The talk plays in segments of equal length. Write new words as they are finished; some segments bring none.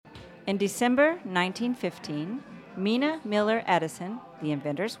In December 1915, Mina Miller Edison, the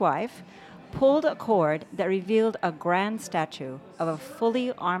inventor's wife, pulled a cord that revealed a grand statue of a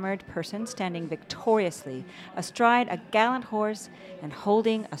fully armored person standing victoriously astride a gallant horse and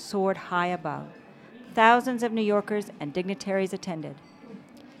holding a sword high above. Thousands of New Yorkers and dignitaries attended.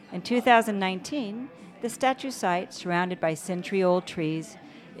 In 2019, the statue site, surrounded by century-old trees,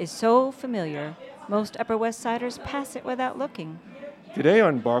 is so familiar, most Upper West Siders pass it without looking. Today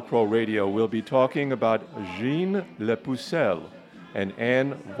on Bar Crawl Radio, we'll be talking about Jeanne Le Pucelle and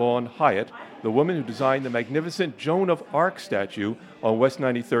Anne Vaughn Hyatt, the woman who designed the magnificent Joan of Arc statue on West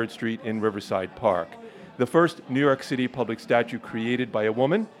 93rd Street in Riverside Park, the first New York City public statue created by a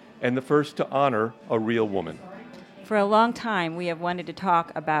woman and the first to honor a real woman. For a long time, we have wanted to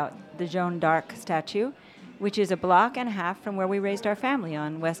talk about the Joan d'Arc statue, which is a block and a half from where we raised our family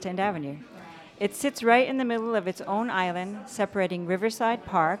on West End Avenue. It sits right in the middle of its own island, separating Riverside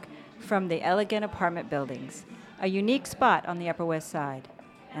Park from the elegant apartment buildings, a unique spot on the Upper West Side.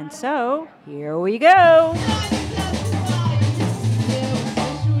 And so, here we go!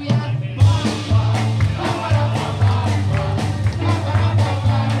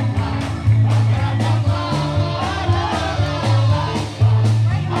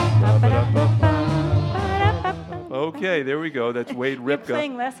 Okay, there we go. That's Wade Ripka. You're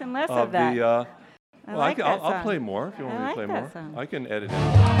playing less and less of that. I'll play more if you want me to play more. Song. I can edit it.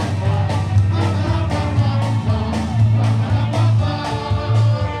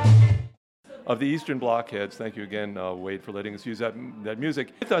 Of the Eastern Blockheads, thank you again, Wade, for letting us use that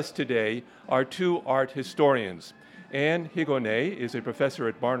music. With us today are two art historians. Anne Higonnet is a professor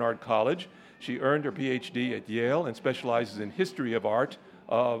at Barnard College. She earned her PhD at Yale and specializes in history of art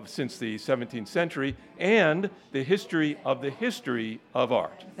since the 17th century and the history of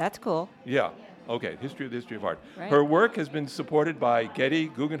art. That's cool. Yeah. Okay, history of art. Right. Her work has been supported by Getty,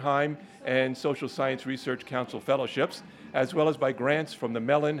 Guggenheim, and Social Science Research Council fellowships, as well as by grants from the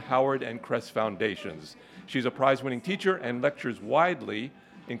Mellon, Howard, and Kress Foundations. She's a prize-winning teacher and lectures widely,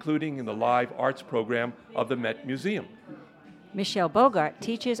 including in the live arts program of the Met Museum. Michelle Bogart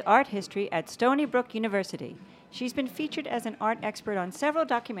teaches art history at Stony Brook University. She's been featured as an art expert on several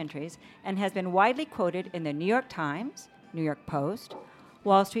documentaries and has been widely quoted in the New York Times, New York Post,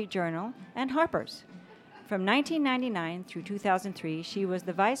 Wall Street Journal, and Harper's. From 1999 through 2003, she was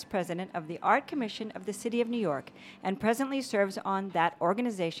the vice president of the Art Commission of the City of New York and presently serves on that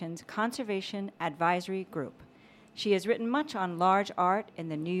organization's Conservation Advisory Group. She has written much on large art in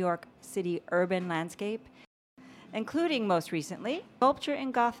the New York City urban landscape, including most recently, Sculpture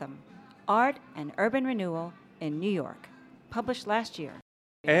in Gotham, Art and Urban Renewal in New York, published last year.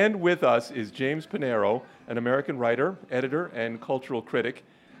 And with us is James Panero, an American writer, editor, and cultural critic.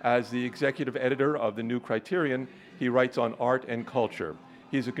 As the executive editor of the New Criterion, he writes on art and culture.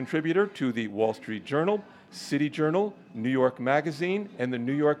 He's a contributor to the Wall Street Journal, City Journal, New York Magazine, and the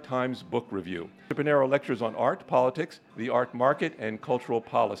New York Times Book Review. Panero lectures on art, politics, the art market, and cultural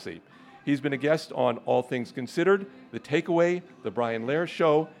policy. He's been a guest on All Things Considered, The Takeaway, The Brian Lehrer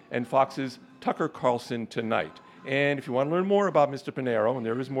Show, and Fox's Tucker Carlson Tonight. And if you want to learn more about Mr. Panero, and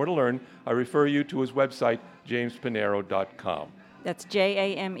there is more to learn, I refer you to his website, jamespanero.com. That's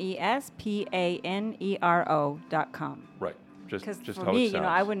JamesPanero.com. Right. Just Because how for me, it sounds.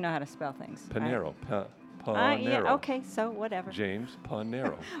 I wouldn't know how to spell things. Panero. Panero. Yeah, okay, so whatever. James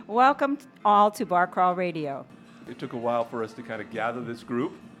Panero. Welcome all to Bar Crawl Radio. It took a while for us to kind of gather this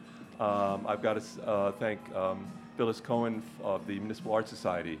group. I've got to thank Phyllis Cohen of the Municipal Art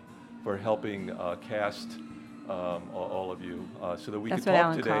Society for helping cast all of you so that we could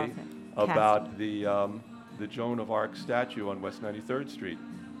talk today about the Joan of Arc statue on West 93rd Street.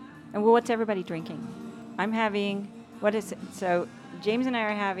 And what's everybody drinking? I'm having, what is it? So James and I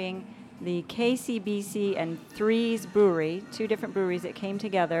are having the KCBC and Threes Brewery, two different breweries that came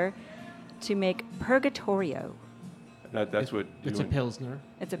together to make Purgatorio. That's what it's a Pilsner.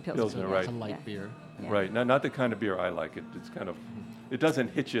 It's a Pilsner. Pilsner, right. It's a light beer. Yeah. Right, not the kind of beer I like. It's kind of, it doesn't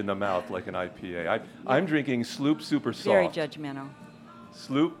hit you in the mouth like an IPA. I'm drinking Sloop Super Soft. Very judgmental.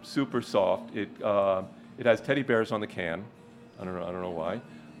 Sloop Super Soft. It has teddy bears on the can. I don't know why.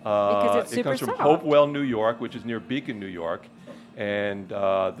 Because it's super It comes from soft. Hopewell, New York, which is near Beacon, New York. And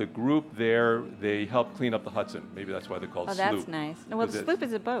the group there, they help clean up the Hudson. Maybe that's why they're called Sloop. Oh, that's nice. No, well, Sloop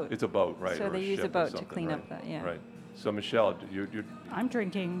is a boat. It's a boat, right? So or they use a ship or boat to something, clean right, up the, yeah. Right. So Michelle, you're I'm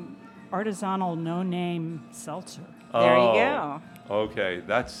drinking artisanal no-name seltzer. There you go. Okay,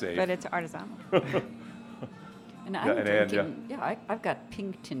 that's safe. But it's artisanal. And I'm Yeah, and Ann, drinking, I've got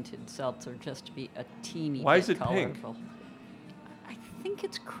pink tinted seltzer just to be a teeny Why bit is it pink? colorful. I think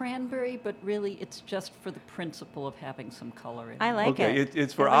it's cranberry, but really it's just for the principle of having some color in it. I like Okay, it.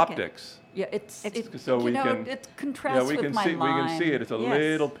 it's for I like it. optics. Yeah, it's So we can- it contrasts we with can my see. lime. We can see it. It's a Yes.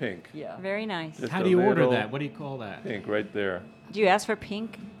 little pink. Yeah. Very nice. Just How a do you order little that? What do you call that? Pink right there. Do you ask for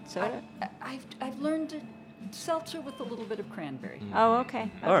pink soda? I've learned seltzer with a little bit of cranberry. Oh,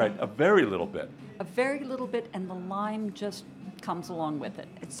 okay. All right, a very little bit. A very little bit, and the lime just comes along with it.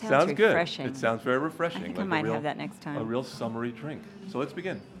 It sounds good. refreshing. It sounds very refreshing. I think like I might a real, have that next time. A real summery drink. So let's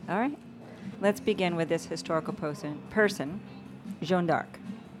begin. All right. Let's begin with this historical person, Joan d'Arc.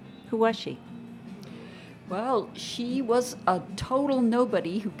 Who was she? Well, she was a total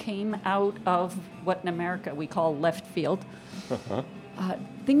nobody who came out of what in America we call left field.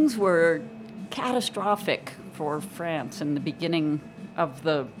 Things were catastrophic for France in the beginning of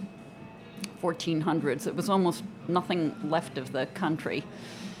the 1400s. There was almost nothing left of the country.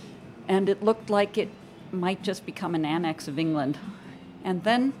 And it looked like it might just become an annex of England. And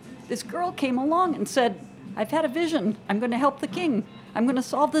then this girl came along and said, I've had a vision. I'm going to help the king. I'm going to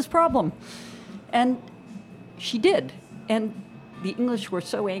solve this problem. And she did. And the English were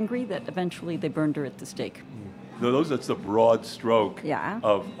so angry that eventually they burned her at the stake. That's the broad stroke Yeah.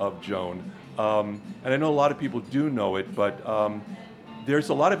 of Joan. And I know a lot of people do know it, but there's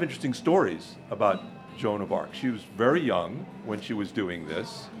a lot of interesting stories about Joan of Arc. She was very young when she was doing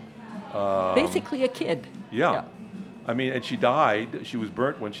this. Basically a kid. Yeah. I mean, and she died. She was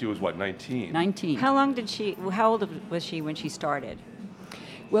burnt when she was, 19? 19. How old was she when she started?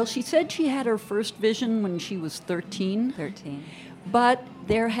 Well, she said she had her first vision when she was 13. 13. But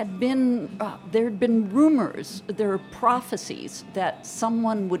there had been rumors, there were prophecies that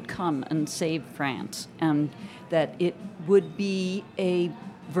someone would come and save France, and that it would be a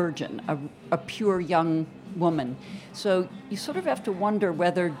virgin, a pure young woman. So you sort of have to wonder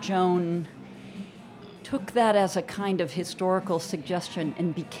whether Joan took that as a kind of historical suggestion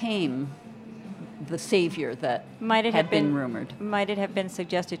and became the savior that had been rumored. Might it have been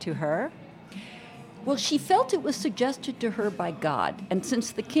suggested to her? Well, she felt it was suggested to her by God. And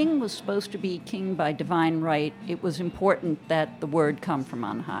since the king was supposed to be king by divine right, it was important that the word come from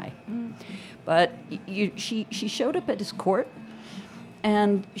on high. But she showed up at his court,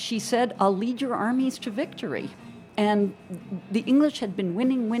 and she said, I'll lead your armies to victory. And the English had been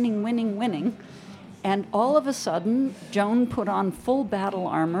winning. And all of a sudden, Joan put on full battle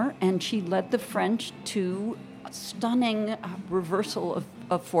armor, and she led the French to a stunning reversal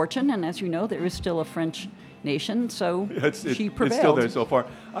of fortune. And as you know, there is still a French nation, so she prevailed. It's still there so far.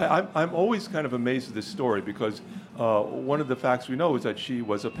 I'm always kind of amazed at this story because one of the facts we know is that she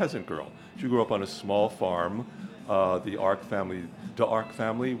was a peasant girl. She grew up on a small farm. The Arc family,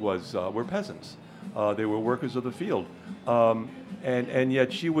 were peasants. They were workers of the field. And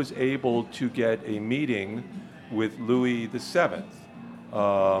yet she was able to get a meeting with Louis VII.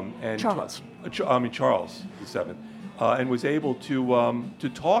 Charles VII. And was able to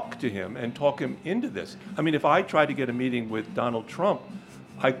talk to him and talk him into this. I mean, if I tried to get a meeting with Donald Trump,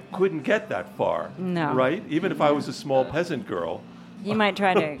 I couldn't get that far. No. Right? Even if I was a small peasant girl. He might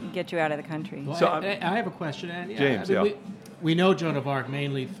try to get you out of the country. Well, So I have a question. And James, we know Joan of Arc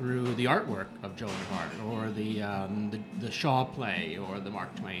mainly through the artwork of Joan of Arc, or the Shaw play, or the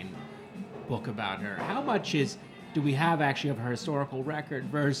Mark Twain book about her. How much do we have actually of her historical record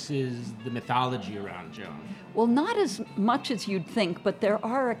versus the mythology around Joan? Well, not as much as you'd think, but there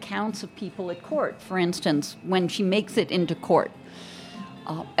are accounts of people at court. For instance, when she makes it into court,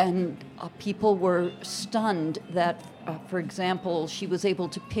 and people were stunned that, for example, she was able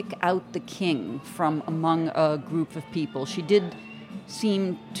to pick out the king from among a group of people. She did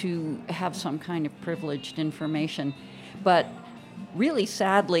seem to have some kind of privileged information, but really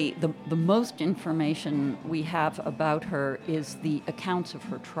sadly, the most information we have about her is the accounts of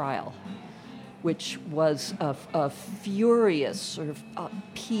her trial, which was a furious sort of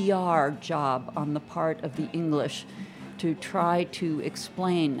PR job on the part of the English to try to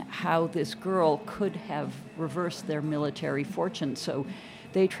explain how this girl could have reversed their military fortune. So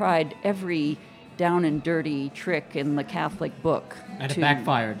they tried every down and dirty trick in the Catholic book. And it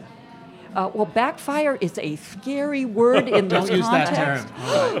backfired. Well, backfire is a scary word in this Don't use context. that term.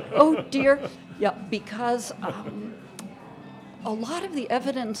 All right. Oh, dear. Yeah, because a lot of the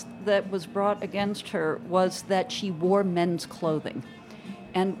evidence that was brought against her was that she wore men's clothing.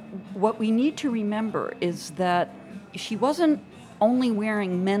 And what we need to remember is that she wasn't only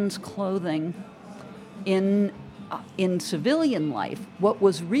wearing men's clothing in in civilian life, what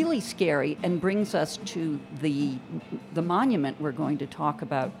was really scary, and brings us to the monument we're going to talk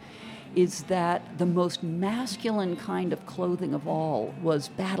about, is that the most masculine kind of clothing of all was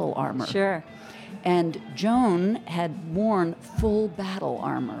battle armor. Sure. And Joan had worn full battle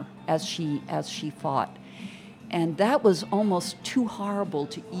armor as she fought. And that was almost too horrible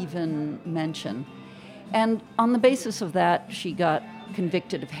to even mention. And on the basis of that, she got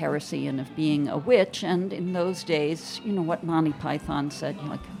convicted of heresy and of being a witch. And in those days, you know what Monty Python said,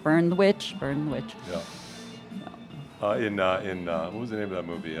 burn the witch, burn the witch. Yeah. What was the name of that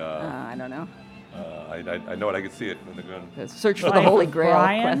movie? I don't know. I know it. I could see it in the gun. Search for the Life Holy of Grail.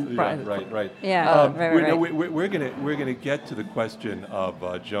 Brian? Yeah, right. Yeah, right. We're gonna get to the question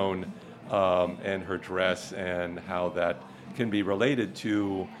of Joan and her dress and how that can be related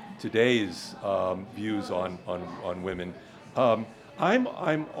to today's views on women.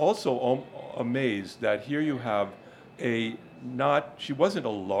 I'm also amazed that here you have she wasn't a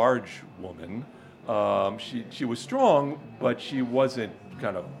large woman. She was strong, but she wasn't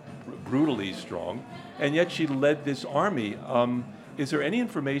kind of brutally strong, and yet she led this army. Is there any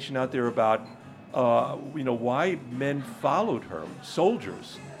information out there about why men followed her?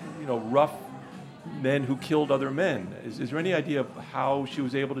 Soldiers, rough men who killed other men. Is there any idea of how she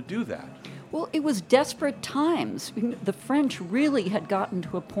was able to do that? Well, it was desperate times. The French really had gotten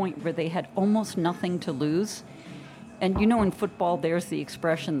to a point where they had almost nothing to lose. And in football, there's the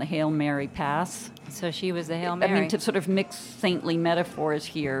expression, the Hail Mary pass. So she was the Hail Mary. I mean, to sort of mix saintly metaphors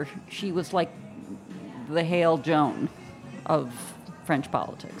here, she was like the Hail Joan of French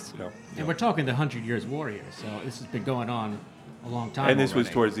politics. Yeah. And we're talking the 100 Years War here, so this has been going on a long time. And this was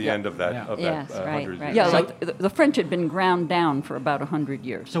already. towards the end of that. Yeah. Yes, that right, 100 right. years. Yeah, like the French had been ground down for about 100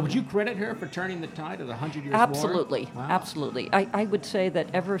 years. So would you credit her for turning the tide of the 100 Years Absolutely, War? Wow. absolutely. I would say that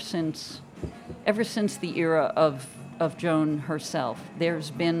ever since the era of Joan herself, there's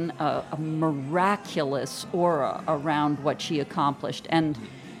been a miraculous aura around what she accomplished. And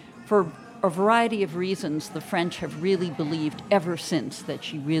for a variety of reasons, the French have really believed ever since that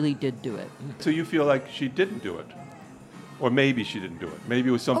she really did do it. So you feel like she didn't do it? Or maybe she didn't do it. Maybe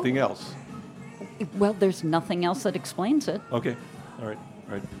it was something else. Well, there's nothing else that explains it. Okay. All right.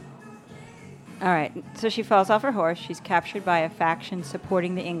 All right, so she falls off her horse. She's captured by a faction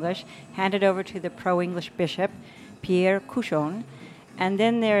supporting the English, handed over to the pro-English bishop, Pierre Couchon, and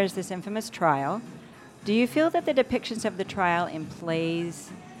then there's this infamous trial. Do you feel that the depictions of the trial in plays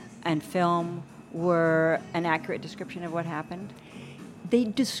and film were an accurate description of what happened? They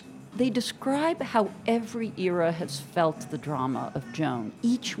describe how every era has felt the drama of Joan.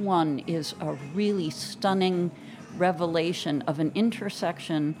 Each one is a really stunning revelation of an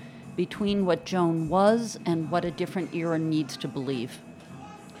intersection between what Joan was and what a different era needs to believe.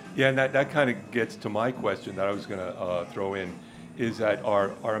 Yeah, and that kind of gets to my question that I was going to throw in, is that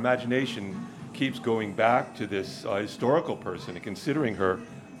our imagination keeps going back to this historical person and considering her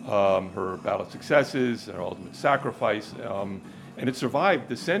battle successes, her ultimate sacrifice, and it survived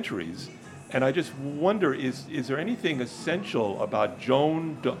the centuries. And I just wonder, is there anything essential about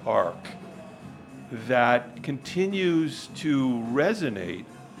Joan d'Arc that continues to resonate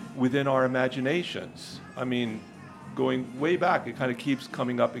within our imaginations? I mean, going way back, it kind of keeps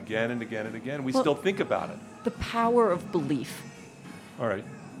coming up again and again and again. We still think about it. The power of belief. All right.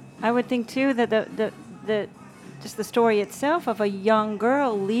 I would think too that the just the story itself of a young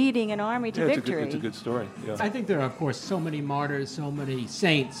girl leading an army to victory. It's a good story. Yeah. I think there are, of course, so many martyrs, so many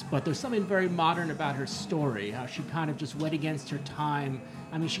saints, but there's something very modern about her story, how she kind of just went against her time.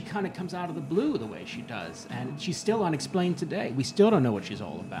 I mean, she kind of comes out of the blue the way she does, and she's still unexplained today. We still don't know what she's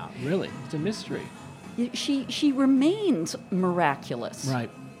all about, really. It's a mystery. She remains miraculous. Right.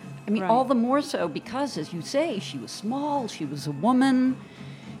 I mean, Right. all the more so because, as you say, she was small, she was a woman,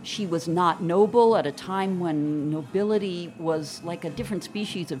 she was not noble at a time when nobility was like a different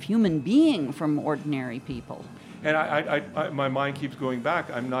species of human being from ordinary people. And my mind keeps going back.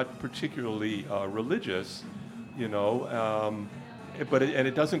 I'm not particularly religious, but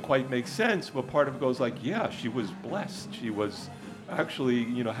it doesn't quite make sense. But part of it goes like, yeah, she was blessed. She was actually,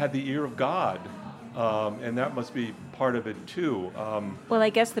 had the ear of God, and that must be part of it too. Well,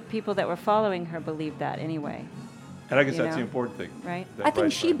 I guess the people that were following her believed that anyway. And I guess You that's the know, important thing. right? I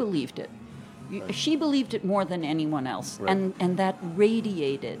think she right. believed it. Right. She believed it more than anyone else, Right. and that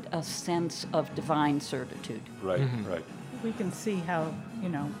radiated a sense of divine certitude. Right, right. We can see how,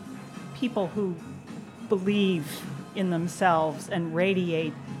 people who believe in themselves and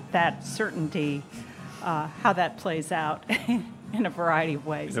radiate that certainty, how that plays out in a variety of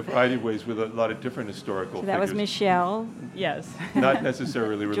ways. In a variety of ways with a lot of different historical So that was figures. Michelle Yes. Not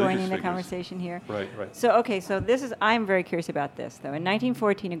necessarily religious joining the figures. conversation here. Right, right. So, okay, so I'm very curious about this, though. In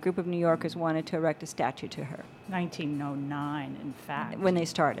 1914, a group of New Yorkers wanted to erect a statue to her 1909, in fact. when they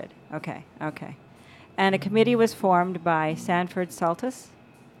started. Okay. And a committee was formed by Sanford Saltus.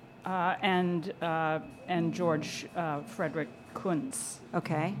 And George Frederick Kunz.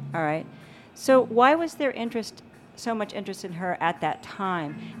 Okay, all right. So why was there so much interest in her at that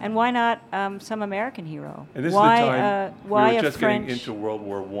time, and why not some American hero? And this why, is the time why we were a just French? getting into World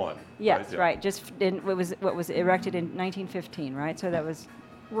War I. Yes, Yeah. right. Just what was erected in 1915, right? So that was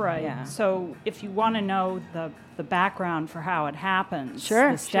Right. Yeah. So if you want to know the background for how it happens,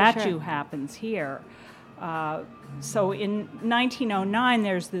 Sure, the sure, statue sure. happens here. So in 1909,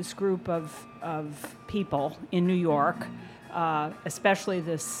 there's this group of people in New York, especially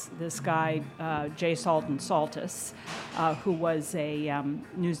this guy, J. Salton Saltus, who was a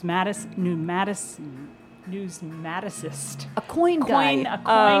numismaticist. A coin guy. A coin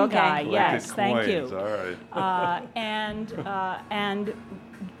Oh, okay. guy, Collected yes, thank coins, you. All right. And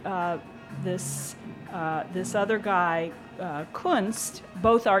this other guy, Kunst,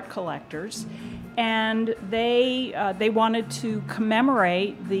 both art collectors, and they wanted to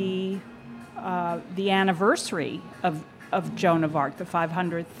commemorate the anniversary of Joan of Arc, the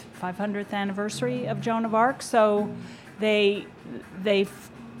 500th anniversary of Joan of Arc. So they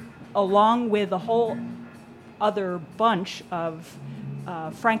along with a whole other bunch of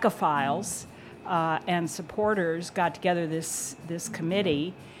Francophiles and supporters, got together this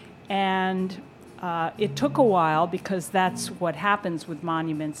committee, and it took a while because that's what happens with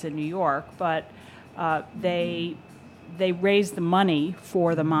monuments in New York. But they raised the money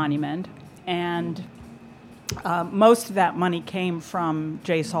for the monument, and most of that money came from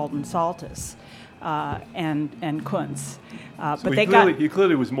J. Salton Saltus and Kunz. So But he they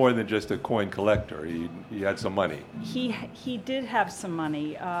clearly was more than just a coin collector. He had some money. He did have some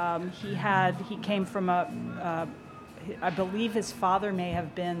money. He came from I believe his father may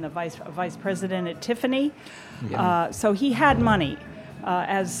have been the vice president at Tiffany. So he had money,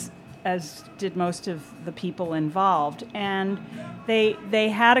 as did most of the people involved. And they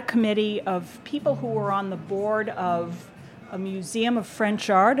had a committee of people who were on the board of a Museum of French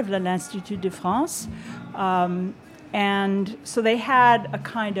Art of l'Institut de France. And so they had a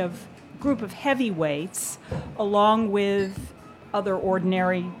kind of group of heavyweights along with other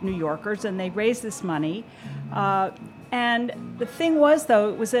ordinary New Yorkers, and they raised this money. And the thing was, though,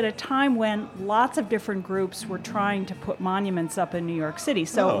 it was at a time when lots of different groups were trying to put monuments up in New York City.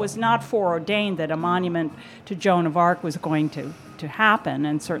 So Oh. it was not foreordained that a monument to Joan of Arc was going to happen,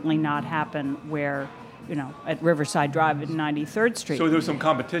 and certainly not happen where, at Riverside Drive at 93rd Street. So there was some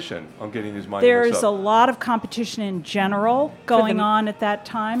competition on getting these monuments There's up. a lot of competition in general going the- on at that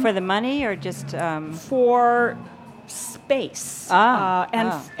time for the money or just for space Ah,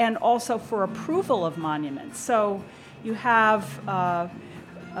 and also for approval of monuments. So you have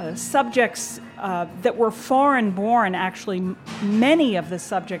subjects that were foreign-born. Actually, many of the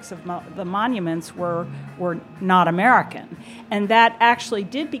subjects of the monuments were not American, and that actually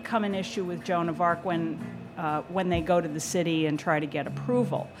did become an issue with Joan of Arc when they go to the city and try to get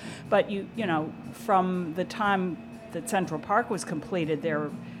approval. But from the time that Central Park was completed, there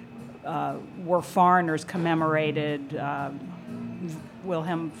were foreigners commemorated.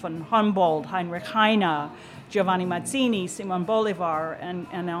 Wilhelm von Humboldt, Heinrich Heine, Giovanni Mazzini, Simon Bolivar, and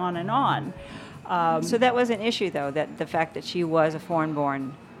on and on. so that was an issue, though, that the fact that she was a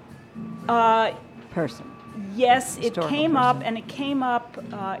foreign-born person. Yes, it Historical came up, person. and it came up.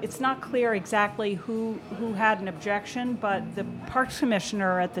 It's not clear exactly who had an objection, but the Parks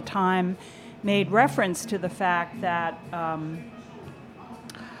Commissioner at the time made reference to the fact that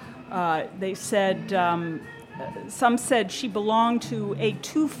they said. Some said she belonged to a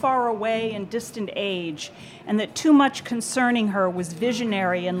too far away and distant age, and that too much concerning her was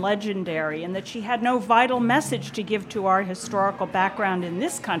visionary and legendary, and that she had no vital message to give to our historical background in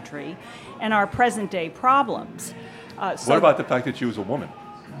this country and our present-day problems. What about the fact that she was a woman?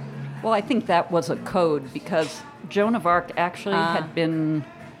 Well, I think that was a code because Joan of Arc actually had been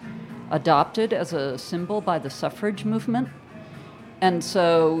adopted as a symbol by the suffrage movement. And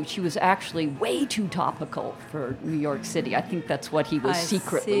so she was actually way too topical for New York City. I think that's what he was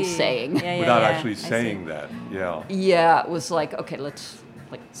secretly saying. Yeah, Without yeah, actually I see. saying that, yeah. Yeah, it was like, okay, let's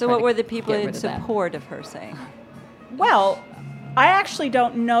So try what to were the people get in rid of that. support of her saying? Well, I actually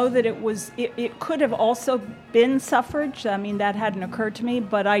don't know that it could have also been suffrage. I mean, that hadn't occurred to me,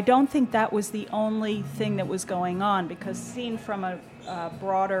 but I don't think that was the only thing that was going on, because seen from a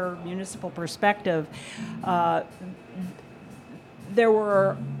broader municipal perspective, there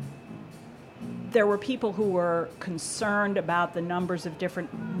were people who were concerned about the numbers of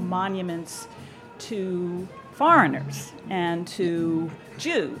different monuments to foreigners and to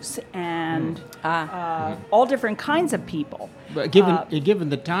Jews and all different kinds of people. But given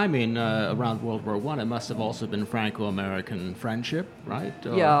the timing around World War I, it must have also been Franco-American friendship, right?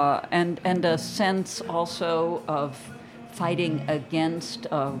 Yeah, and a sense also of fighting against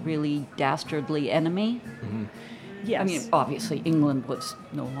a really dastardly enemy. Mm-hmm. Yes. I mean, obviously, England was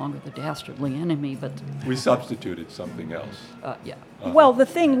no longer the dastardly enemy, but We substituted something else. yeah. Well, the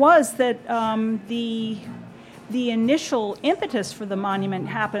thing was that the initial impetus for the monument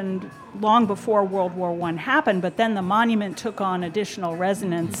happened long before World War I happened, but then the monument took on additional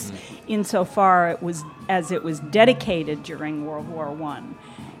resonance insofar as it was dedicated during World War I.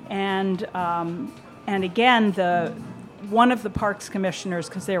 And again, one of the parks commissioners,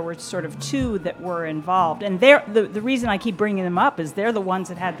 because there were sort of two that were involved, and the reason I keep bringing them up is they're the ones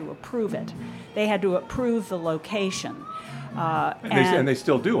that had to approve it. They had to approve the location. And they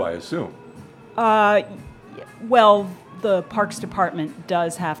still do, I assume. Well, the Parks Department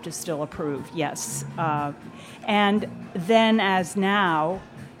does have to still approve, yes. And then, as now,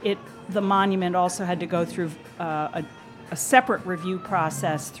 the monument also had to go through a separate review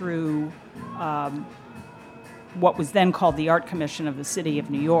process through what was then called the Art Commission of the City of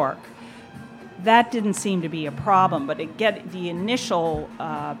New York. That didn't seem to be a problem, but the initial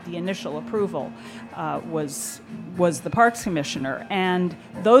approval was the Parks Commissioner, and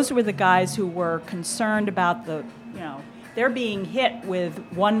those were the guys who were concerned about they're being hit with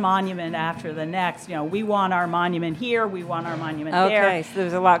one monument after the next. We want our monument here, we want our monument there. Okay, so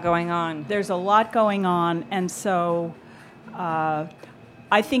there's a lot going on. There's a lot going on, and so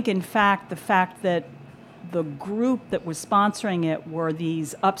I think, in fact, the fact that the group that was sponsoring it were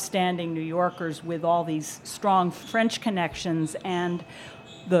these upstanding New Yorkers with all these strong French connections, and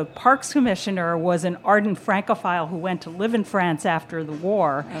the Parks Commissioner was an ardent Francophile who went to live in France after the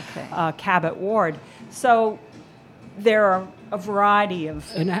war, Cabot Ward. So there are a variety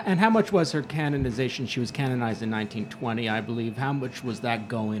of... And how much was her canonization? She was canonized in 1920, I believe. How much was that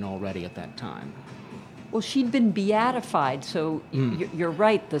going already at that time? Well, she'd been beatified, so you're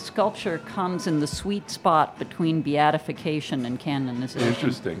right. The sculpture comes in the sweet spot between beatification and canonization.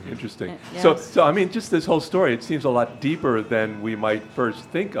 Interesting. Yes. So I mean, just this whole story, it seems a lot deeper than we might first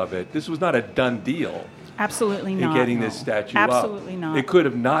think of it. This was not a done deal. Absolutely not. In getting this statue up. Absolutely not. It could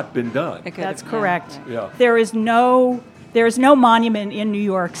have not been done. That's correct. Yeah. There is no monument in New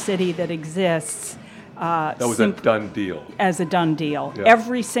York City that exists That was a done deal. As a done deal. Yeah.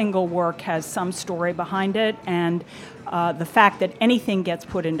 Every single work has some story behind it, and the fact that anything gets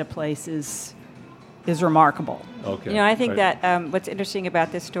put into place is remarkable. Okay. I think Right. that what's interesting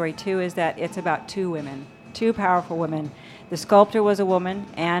about this story, too, is that it's about two women, two powerful women. The sculptor was a woman,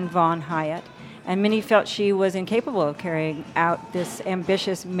 Anne von Hyatt, and many felt she was incapable of carrying out this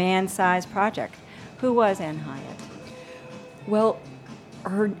ambitious man-sized project. Who was Anne Hyatt? Well,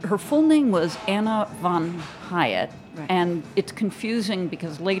 her full name was Anna von Hyatt, Right. and it's confusing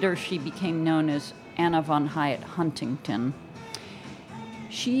because later she became known as Anna von Hyatt Huntington.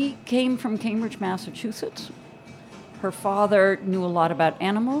 She came from Cambridge, Massachusetts. Her father knew a lot about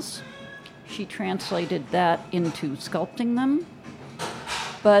animals. She translated that into sculpting them.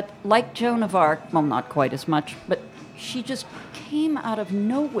 But like Joan of Arc, well, not quite as much, but she just came out of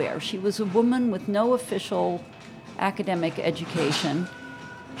nowhere. She was a woman with no official academic education.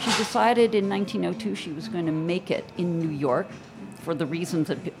 She decided in 1902 she was going to make it in New York for the reasons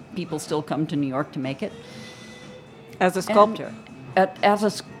that people still come to New York to make it. As a sculptor. As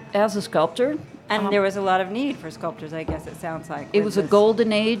a sculptor. And there was a lot of need for sculptors, I guess it sounds like. It with was a this.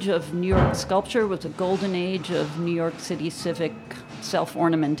 golden age of New York sculpture. It was a golden age of New York City civic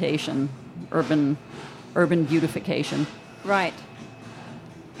self-ornamentation, urban beautification. Right.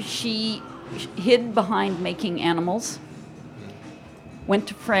 She hid behind making animals. Went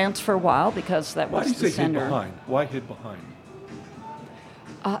to France for a while because that Why was do you the say hid center. behind? Why hid behind?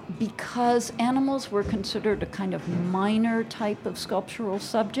 Because animals were considered a kind of minor type of sculptural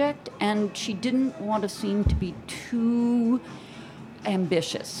subject, and she didn't want to seem to be too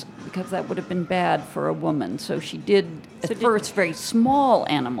ambitious, because that would have been bad for a woman. So she did, at first, very small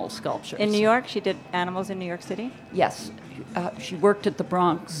animal sculptures. In New York, she did animals in New York City? Yes. She worked at the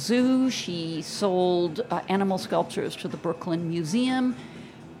Bronx Zoo. She sold animal sculptures to the Brooklyn Museum,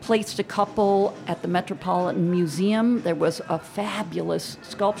 placed a couple at the Metropolitan Museum. There was a fabulous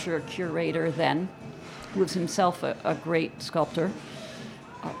sculpture curator then, who was himself a great sculptor,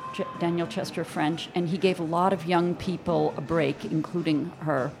 Daniel Chester French, and he gave a lot of young people a break, including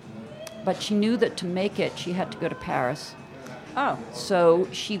her. But she knew that to make it, she had to go to Paris. Oh. So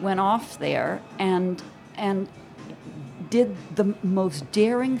she went off there and did the most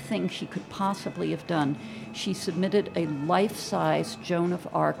daring thing she could possibly have done. She submitted a life-size Joan of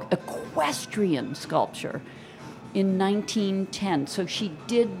Arc equestrian sculpture in 1910. So she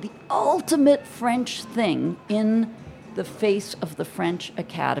did the ultimate French thing in the face of the French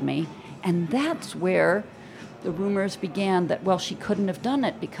Academy, and that's where the rumors began that, well, she couldn't have done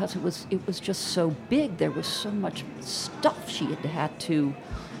it because it was just so big. There was so much stuff she had to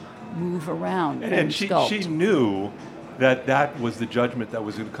move around and sculpt. She knew that was the judgment that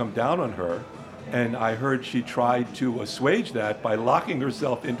was going to come down on her, and I heard she tried to assuage that by locking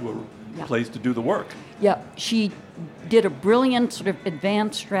herself into a place to do the work. Yeah, she did a brilliant sort of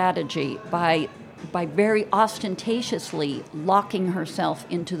advanced strategy by very ostentatiously locking herself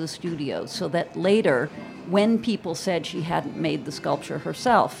into the studio so that later, when people said she hadn't made the sculpture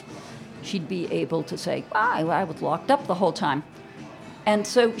herself, she'd be able to say, I was locked up the whole time. And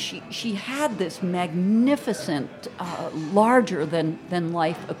so she had this magnificent,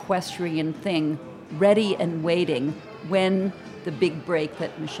 larger-than-life equestrian thing ready and waiting when the big break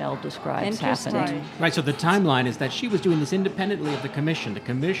that Michelle describes happened. Right, so the timeline is that she was doing this independently of the commission. The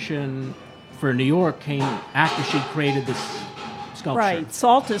commission for New York came after she created this sculpture. Right.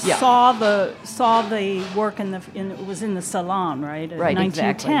 Saltus saw the work it was in the Salon, right? Right,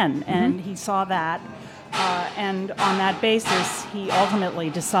 1910, exactly. and he saw that, and on that basis, he ultimately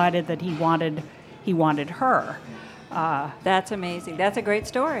decided that he wanted her. That's amazing. That's a great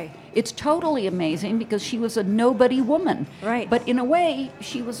story. It's totally amazing because she was a nobody woman. Right. But in a way,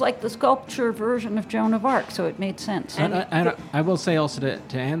 she was like the sculpture version of Joan of Arc, so it made sense. And I will say also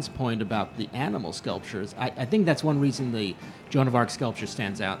to Anne's point about the animal sculptures, I think that's one reason the Joan of Arc sculpture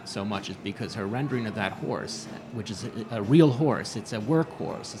stands out so much is because her rendering of that horse, which is a real horse, it's a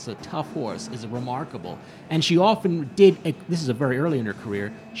workhorse, it's a tough horse, is remarkable. And she often did, this is a very early in her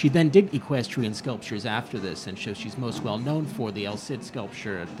career, she then did equestrian sculptures after this, and so she's most well known for the El Cid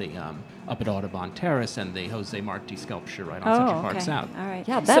sculpture at the up at Audubon Terrace and the Jose Marti sculpture right on Central Park South. All right.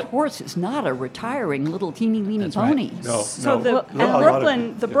 Yeah, that horse is not a retiring little teeny-weeny That's pony. right. No, So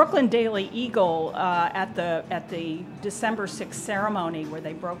the Brooklyn Daily Eagle at the December 6th ceremony where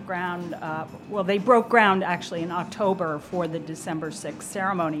they broke ground. They broke ground actually in October for the December 6th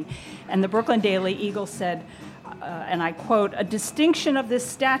ceremony, and the Brooklyn Daily Eagle said. And I quote, "A distinction of this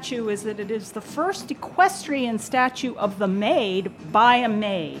statue is that it is the first equestrian statue of the maid by a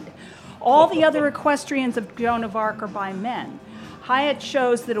maid. All the other equestrians of Joan of Arc are by men. Hyatt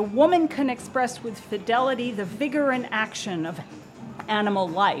shows that a woman can express with fidelity the vigor and action of animal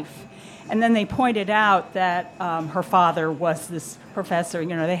life." And then they pointed out that her father was this professor.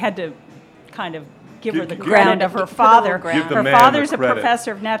 You know, they had to kind of give her the credit of her father. Her father's a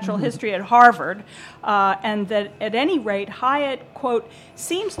professor of natural history at Harvard, and that at any rate, Hyatt, quote,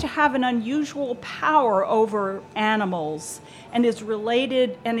 seems to have an unusual power over animals, and it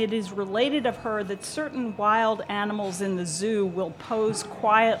is related of her that certain wild animals in the zoo will pose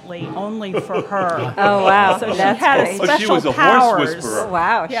quietly only for her. Oh, wow. So That's she had great. special she was a powers. horse whisperer. Oh,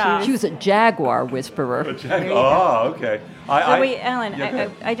 wow. Yeah. She was a jaguar whisperer. Oh, okay. Ellen, Yeah,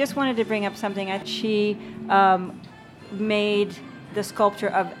 I just wanted to bring up something. She made the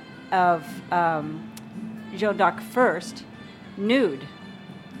sculpture of Joan d'Arc first, nude,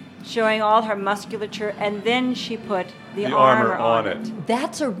 showing all her musculature, and then she put the armor on it.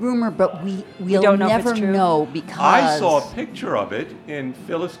 That's a rumor, but we'll don't know if it's never true? know because I saw a picture of it in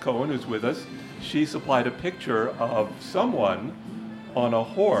Phyllis Cohen, who's with us. She supplied a picture of someone on a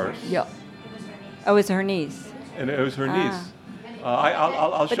horse, Yeah. Oh, it's her niece. and it was her niece.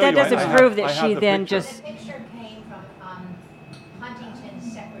 I'll show But that you. doesn't prove that I have she the then picture. just... Picture came from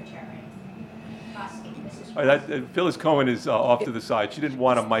Huntington's secretary, Mrs. Phyllis Cohen is off to the side. She didn't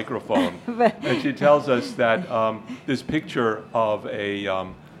want a microphone, and she tells us that this picture of a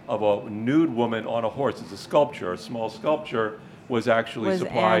nude woman on a horse is a sculpture, a small sculpture, was actually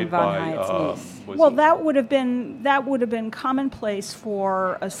supplied Anne von by. Hyatt's niece. was Well, it- that would have been commonplace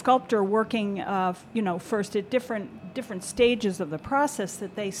for a sculptor working, first at different stages of the process.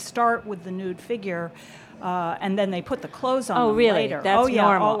 That they start with the nude figure, and then they put the clothes on. Oh, them really? Later. That's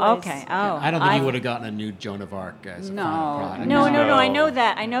normal. always. Okay. Oh, I don't think you would have gotten a nude Joan of Arc as a final product. No. No. I know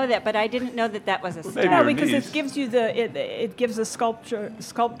that, but I didn't know that was a Maybe start. No, her because niece. it gives you it gives a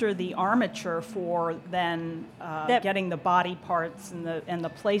sculptor the armature for then getting the body parts and the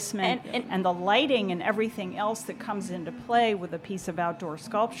placement And- the lighting and everything else that comes into play with a piece of outdoor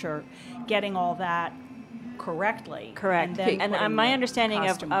sculpture, getting all that correctly. Correct. then And putting my the understanding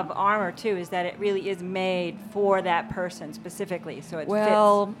costume of on. armor, too, is that it really is made for that person specifically, so it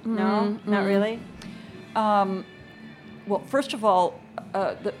Well, fits. No? Not really? Well, first of all,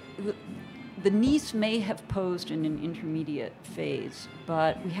 the Nice may have posed in an intermediate phase,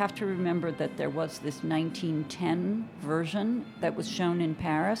 but we have to remember that there was this 1910 version that was shown in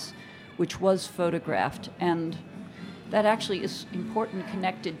Paris, which was photographed, and that actually is important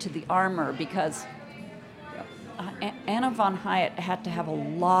connected to the armor because Anna von Hyatt had to have a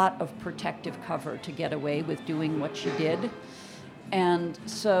lot of protective cover to get away with doing what she did. And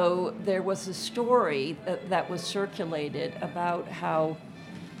so there was a story that was circulated about how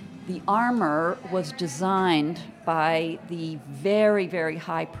the armor was designed by the very, very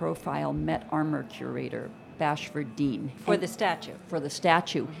high-profile Met armor curator, Bashford Dean. For the statue. For the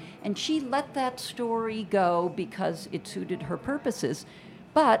statue. And she let that story go because it suited her purposes.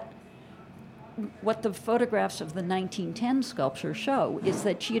 But what the photographs of the 1910 sculpture show is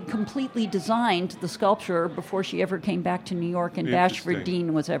that she had completely designed the sculpture before she ever came back to New York and Bashford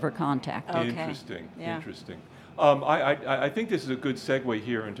Dean was ever contacted. Okay. Interesting. Yeah. Interesting. I think this is a good segue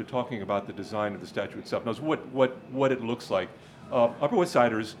here into talking about the design of the statue itself. Now, what it looks like. Upper West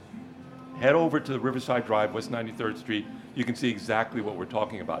Siders, head over to Riverside Drive, West 93rd Street. You can see exactly what we're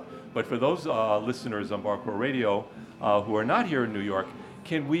talking about. But for those listeners on Barcrow Radio who are not here in New York,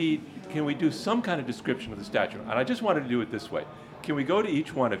 can we do some kind of description of the statue? And I just wanted to do it this way. Can we go to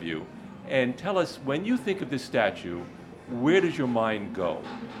each one of you and tell us, when you think of this statue, where does your mind go?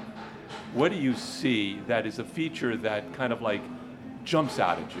 What do you see that is a feature that kind of like jumps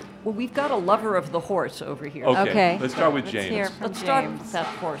out at you? Well, we've got a lover of the horse over here. Okay. Let's start with James. Hear from Let's start James. with that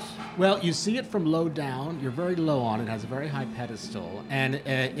horse. Well, you see it from low down. You're very low on it. It has a very high pedestal. And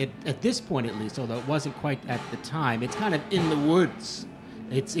at this point, at least, although it wasn't quite at the time, it's kind of in the woods.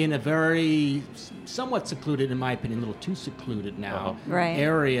 It's in a very somewhat secluded, in my opinion, a little too secluded now, Right.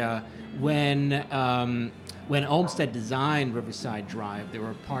 area. When Olmsted designed Riverside Drive, there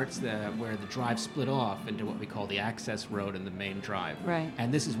were parts where the drive split off into what we call the access road and the main drive. Right.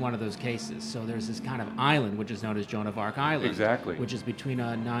 And this is one of those cases. So there's this kind of island, which is known as Joan of Arc Island. Exactly. Which is between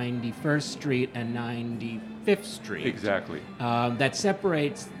 91st Street and 95th Street. Exactly. That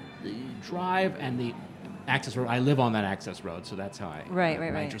separates the drive and the access road. I live on that access road, so that's how I Right,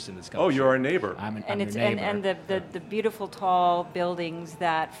 my right. interest in the sculpture. Oh, you're our neighbor. I'm And your it's neighbor. and the beautiful tall buildings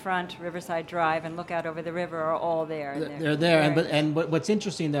that front Riverside Drive and look out over the river are all there. And They're there, very and what's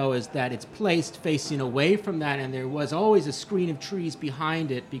interesting though is that it's placed facing away from that, and there was always a screen of trees behind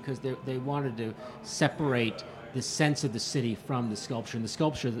it because they wanted to separate the sense of the city from the sculpture. And the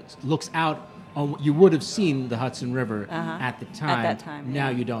sculpture that looks out on, you would have seen the Hudson River at the time. that time, Now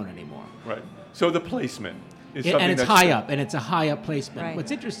yeah. you don't anymore. Right. So the placement is something And it's that's- high up, and it's a high up placement. Right.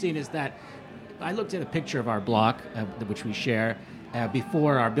 What's interesting is that I looked at a picture of our block, which we share,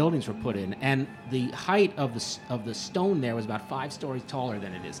 before our buildings were put in, and the height of the stone there was about 5 stories taller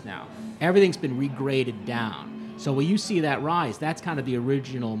than it is now. Everything's been regraded down. So when you see that rise, that's kind of the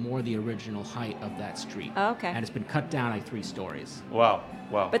original height of that street. Oh, okay. And it's been cut down like 3 stories. Wow.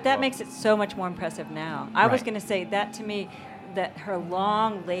 But that wow. makes it so much more impressive now. I was Right. going to say that to me, that her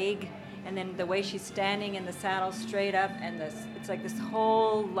long leg, and then the way she's standing in the saddle straight up, and it's like this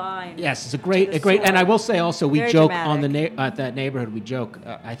whole line. Yes, it's a to great, the and I sword. will say also, we Very joke dramatic. on at that neighborhood. We joke.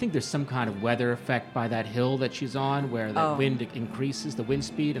 I think there's some kind of weather effect by that hill that she's on, where the Oh. wind increases, the wind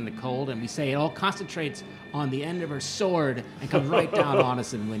speed and the cold, and we say it all concentrates on the end of her sword and comes right down on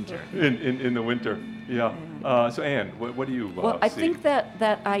us in winter. In the winter. Yeah. So Anne, what do you Well, I see? think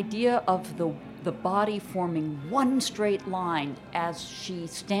that idea of the body forming one straight line as she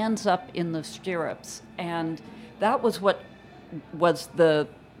stands up in the stirrups, and that was what was the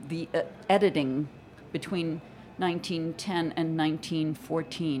editing between 1910 and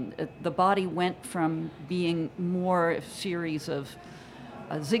 1914. The body went from being more a series of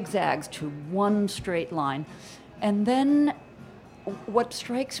zigzags to one straight line. And then what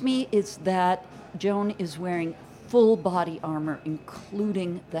strikes me is that Joan is wearing full body armor,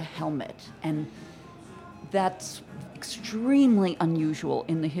 including the helmet. And that's extremely unusual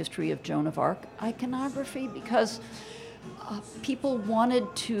in the history of Joan of Arc iconography because people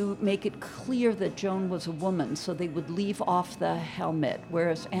wanted to make it clear that Joan was a woman, so they would leave off the helmet,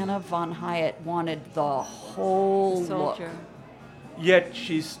 whereas Anna von Hyatt wanted the whole look. Soldier. Yet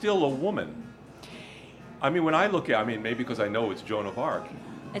she's still a woman. I mean, when I look at, maybe because I know it's Joan of Arc,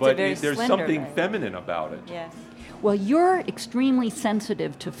 It's a but very there's slender something leg. feminine about it. Yes. Well, you're extremely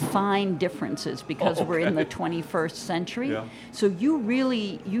sensitive to fine differences because we're in the 21st century. Yeah. So you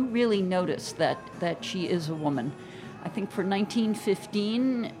really notice that she is a woman. I think for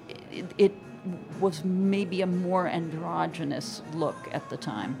 1915, it was maybe a more androgynous look at the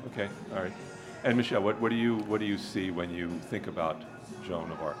time. Okay, all right. And Michelle, what do you see when you think about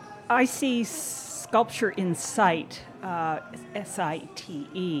Joan of Arc? I see sculpture in sight,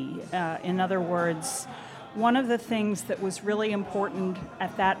 S-I-T-E. In other words, one of the things that was really important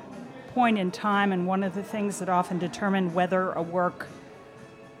at that point in time, and one of the things that often determined whether a work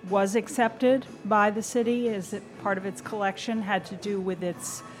was accepted by the city as part of its collection, had to do with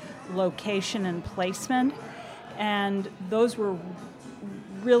its location and placement. And those were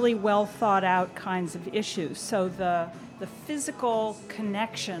really well thought out kinds of issues. So the physical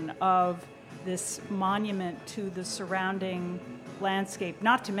connection of this monument to the surrounding landscape,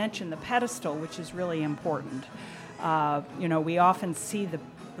 not to mention the pedestal, which is really important. We often see the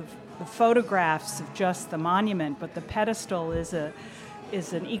photographs of just the monument, but the pedestal is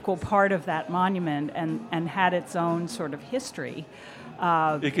an equal part of that monument and had its own sort of history.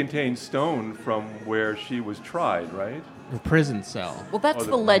 It contains stone from where she was tried, right? The prison cell. Well, that's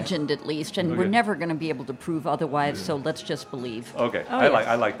the legend, at least, and we're Okay. never going to be able to prove otherwise, so let's just believe. Okay, Oh, I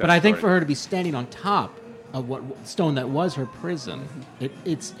yes. like that. But I think for story. her to be standing on top of what stone that was her prison,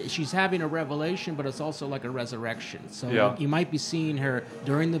 she's having a revelation, but it's also like a resurrection. So Yeah. you might be seeing her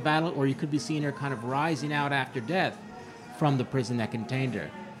during the battle, or you could be seeing her kind of rising out after death from the prison that contained her.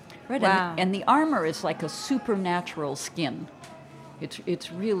 Right, Wow. and the armor is like a supernatural skin.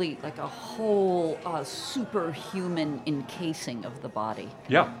 It's really like a whole superhuman encasing of the body.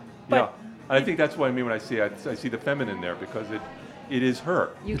 Yeah, But yeah. I think that's what I mean when I see the feminine there, because it is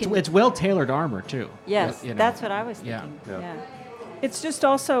her. You It's, can, it's well-tailored armor, too. yes, You know. that's what I was Yeah. thinking. Yeah. It's just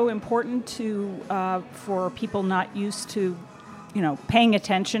also important to for people not used to, paying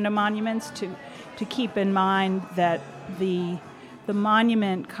attention to monuments to keep in mind that the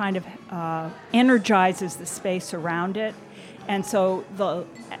monument kind of energizes the space around it, and so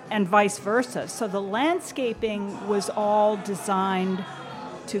and vice versa. So the landscaping was all designed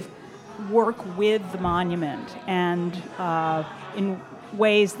to work with the monument, and in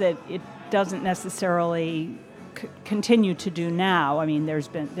ways that it doesn't necessarily continue to do now. I mean, there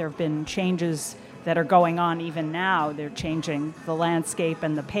have been changes that are going on even now. They're changing the landscape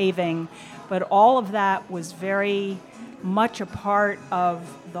and the paving, but all of that was very much a part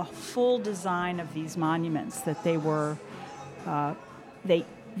of the full design of these monuments. That they were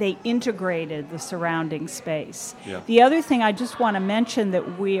they integrated the surrounding space. Yeah. The other thing I just want to mention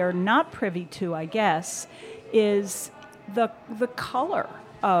that we are not privy to, I guess, is the color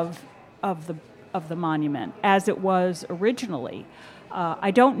of the monument as it was originally.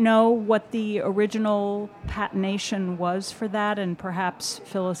 I don't know what the original patination was for that, and perhaps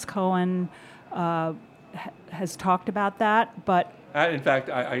Phyllis Cohen has talked about that. But In fact,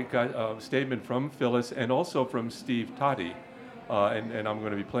 I got a statement from Phyllis and also from Steve Totti, and I'm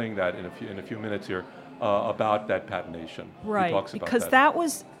going to be playing that in a few minutes here about that patination. He right, talks about because that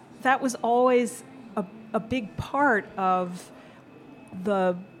was always a big part of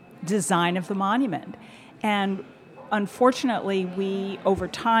the design of the monument, and unfortunately, over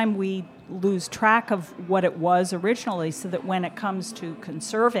time we lose track of what it was originally. So that when it comes to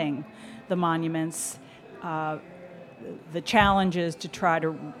conserving the monuments, the challenge is to try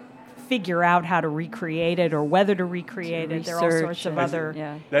to figure out how to recreate it or whether to recreate it. There are all sorts of other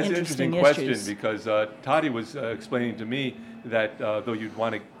That's an interesting question issues. because Toddy was explaining to me that though you'd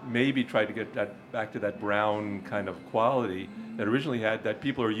want to maybe try to get that back to that brown kind of quality that originally had, that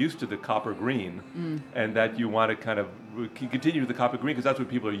people are used to the copper green, and that you want to kind of continue the copper green because that's what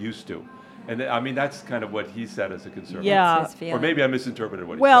people are used to. And I mean, that's kind of what he said as a conservative. Yeah. That's his feeling. Or maybe I misinterpreted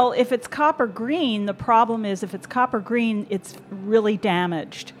what he Well, said. if it's copper green, the problem is if it's copper green, it's really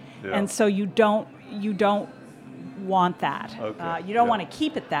damaged, Yeah. and so you don't want that. Okay, You don't yeah. want to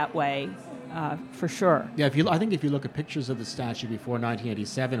keep it that way, for sure. Yeah, I think if you look at pictures of the statue before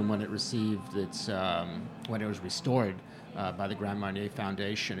 1987, when it received its, when it was restored by the Grand Marnier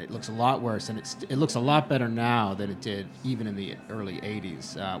Foundation, it looks a lot worse, and it looks a lot better now than it did even in the early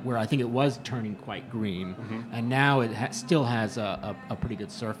 80s, where I think it was turning quite green, and now it still has a pretty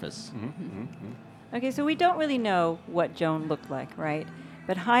good surface. Okay, so we don't really know what Joan looked like, right?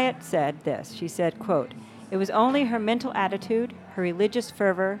 But Hyatt said this. She said, quote, "It was only her mental attitude, her religious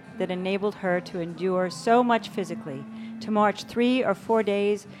fervor, that enabled her to endure so much physically, to march 3 or 4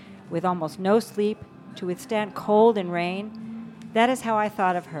 days with almost no sleep, to withstand cold and rain. That is how I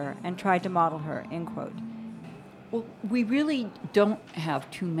thought of her and tried to model her," end quote. Well, we really don't have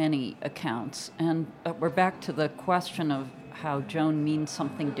too many accounts, and we're back to the question of how Joan means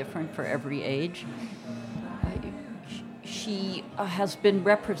something different for every age. She has been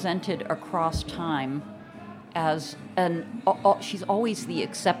represented across time as she's always the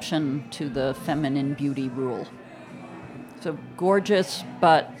exception to the feminine beauty rule. So gorgeous,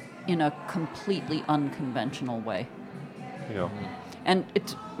 but in a completely unconventional way. You know, And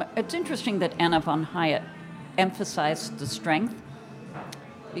it's interesting that Anna von Hyatt emphasized the strength,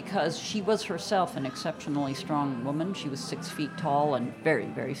 because she was herself an exceptionally strong woman. She was 6 feet tall and very,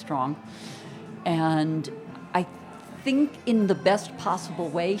 very strong. And I think in the best possible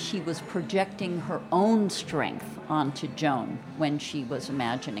way, she was projecting her own strength onto Joan when she was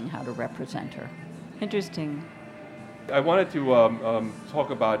imagining how to represent her. Interesting. I wanted to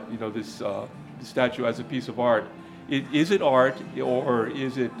talk about this statue as a piece of art. Is it art, or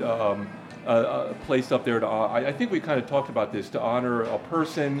is it placed up there to? I think we kind of talked about this, to honor a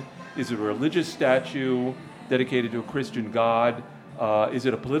person. Is it a religious statue dedicated to a Christian god? Is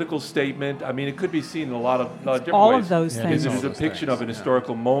it a political statement? I mean, it could be seen in a lot of different All ways. of those things. Is it all a those depiction things, of an yeah.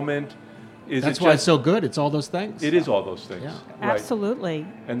 historical moment? Is That's it why just, it's so good. It's all those things. It is all those things. Yeah. Right. Absolutely.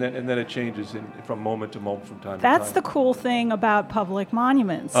 And then it changes from moment to moment, from time That's to the time. cool thing about public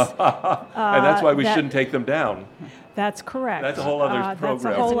monuments. And that's why we that- shouldn't take them down. That's correct. That's a whole other That's a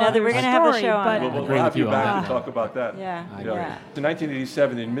program. whole That's another- other we're gonna have a story, show on but that. We'll agree have with you you back on to that. talk about that. Yeah. I Yeah. agree. Yeah. In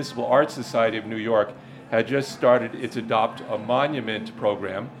 1987, the Municipal Arts Society of New York had just started its Adopt a Monument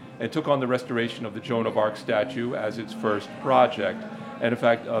program and took on the restoration of the Joan of Arc statue as its first project. And in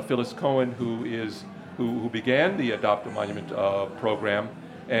fact, Phyllis Cohen, who began the Adopt a Monument program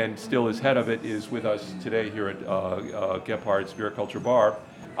and still is head of it, is with us today here at Gephardt Spirit Culture Bar.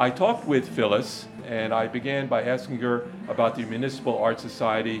 I talked with Phyllis, and I began by asking her about the Municipal Art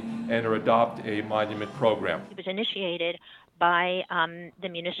Society and her Adopt a Monument program. It was initiated by the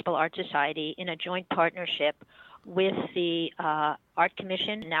Municipal Art Society in a joint partnership with the Art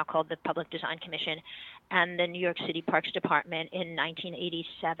Commission, now called the Public Design Commission, and the New York City Parks Department in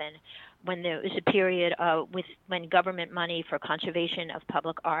 1987, when there was a period when government money for conservation of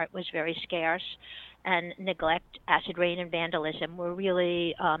public art was very scarce, and neglect, acid rain, and vandalism were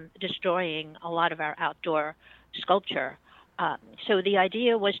really destroying a lot of our outdoor sculpture. So the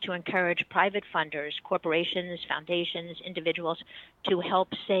idea was to encourage private funders, corporations, foundations, individuals, to help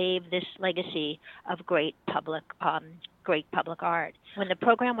save this legacy of great public art. When the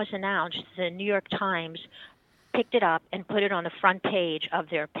program was announced, the New York Times picked it up and put it on the front page of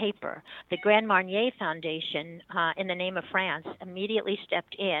their paper. The Grand Marnier Foundation, in the name of France, immediately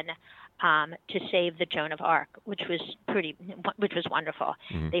stepped in to save the Joan of Arc, which was wonderful.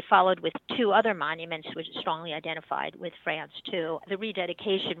 Mm-hmm. They followed with 2 other monuments, which strongly identified with France too. The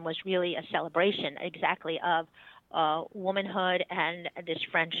rededication was really a celebration, exactly, of womanhood and this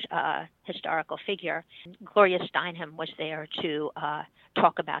French historical figure. Gloria Steinem was there to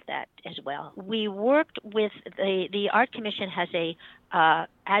talk about that as well. We worked with the Art Commission has a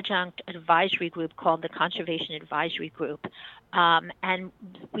adjunct advisory group called the Conservation Advisory Group, and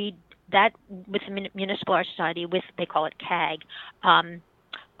that with the Municipal Art Society, they call it CAG,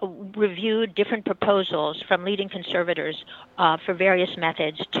 reviewed different proposals from leading conservators for various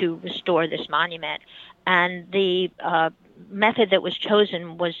methods to restore this monument. And the method that was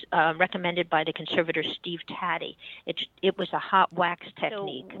chosen was recommended by the conservator Steve Taddy. It was a hot wax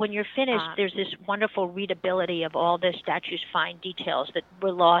technique. So when you're finished, there's this wonderful readability of all the statue's fine details that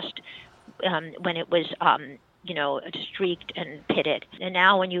were lost when it was streaked and pitted. And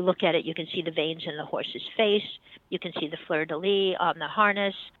now when you look at it, you can see the veins in the horse's face, you can see the fleur-de-lis on the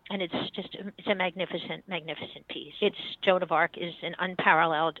harness, and it's a magnificent, magnificent piece. Joan of Arc is an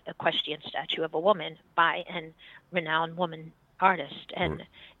unparalleled equestrian statue of a woman by a renowned woman artist, and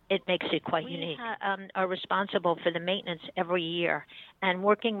it makes it quite unique. We are responsible for the maintenance every year, and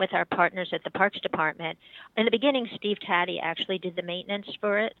working with our partners at the Parks Department. In the beginning, Steve Taddy actually did the maintenance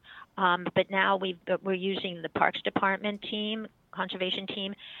for it, but now we're using the Parks Department team, conservation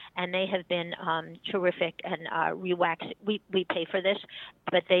team, and they have been terrific and rewaxing. We pay for this,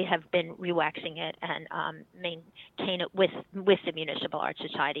 but they have been rewaxing it and maintain it with the Municipal Art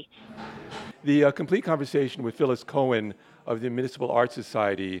Society. The complete conversation with Phyllis Cohen of the Municipal Art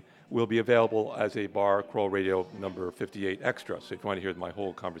Society will be available as a Bar Crawl Radio number 58 extra, so if you want to hear my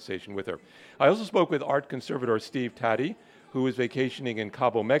whole conversation with her. I also spoke with art conservator Steve Taddy, who was vacationing in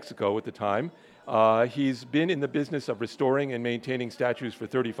Cabo, Mexico at the time. He's been in the business of restoring and maintaining statues for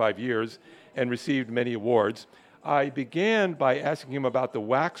 35 years and received many awards. I began by asking him about the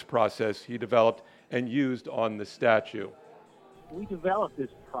wax process he developed and used on the statue. We developed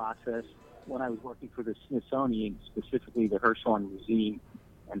this process when I was working for the Smithsonian, specifically the Hirshhorn Museum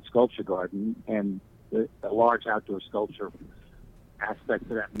and Sculpture Garden, and the large outdoor sculpture aspect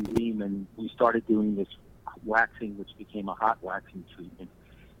of that museum. And we started doing this waxing, which became a hot waxing treatment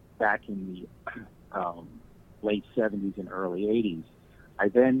back in the late 70s and early 80s. I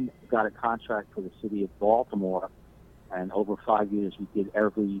then got a contract for the city of Baltimore, and over 5 years we did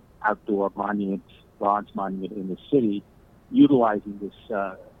every outdoor monument, bronze monument in the city, utilizing this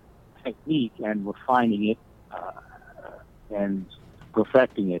technique and refining it and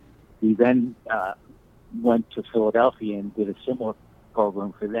perfecting it. We then went to Philadelphia and did a similar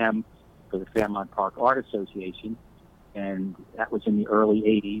program for them, for the Fairmount Park Art Association, and that was in the early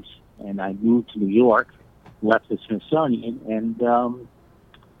 80s. And I moved to New York, left the Smithsonian, and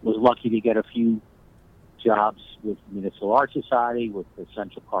was lucky to get a few jobs with the Municipal Art Society, with the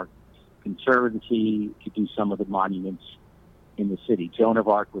Central Park Conservancy, to do some of the monuments in the city. Joan of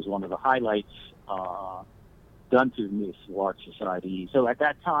Arc was one of the highlights done through the Municipal Art Society. So at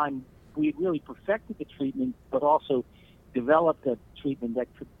that time, we had really perfected the treatment, but also developed a treatment that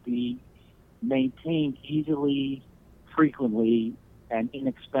could be maintained easily, frequently, and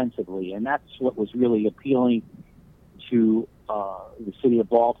inexpensively. And that's what was really appealing to the city of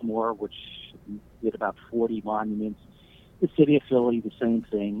Baltimore, which did about 40 monuments. The city of Philly, the same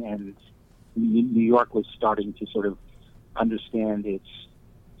thing. And New York was starting to sort of understand its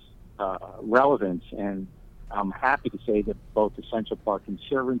relevance. And I'm happy to say that both the Central Park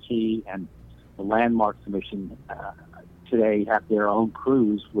Conservancy and the Landmark Commission today have their own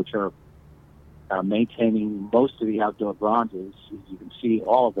crews, which are maintaining most of the outdoor bronzes. You can see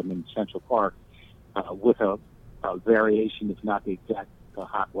all of them in Central Park with a variation, if not the exact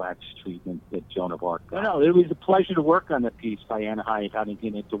hot wax treatment that Joan of Arc got. No, it was a pleasure to work on that piece by Anna Hyatt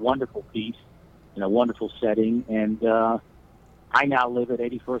Huntington. It's a wonderful piece in a wonderful setting, and I now live at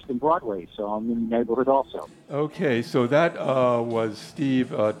 81st and Broadway, so I'm in the neighborhood also. Okay, so that was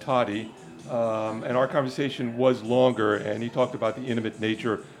Steve Toddy, and our conversation was longer, and he talked about the intimate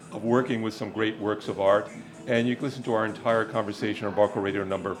nature of working with some great works of art, and you can listen to our entire conversation on Barco Radio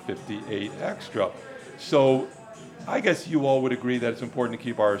number 58 Extra. So I guess you all would agree that it's important to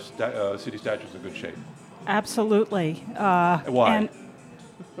keep our city statues in good shape. Absolutely. Why? And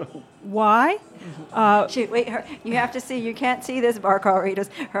why? Wait, you have to see. You can't see this, Barco readers.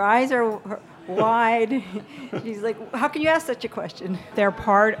 Her eyes are wide. She's like, how can you ask such a question? They're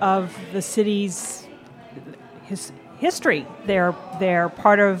part of the city's history. They're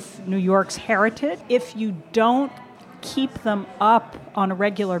part of New York's heritage. If you don't keep them up on a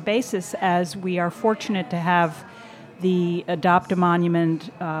regular basis, as we are fortunate to have the Adopt a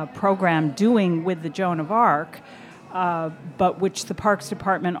Monument program doing with the Joan of Arc, but which the Parks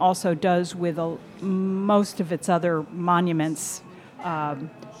Department also does with most of its other monuments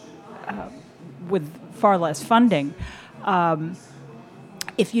with far less funding.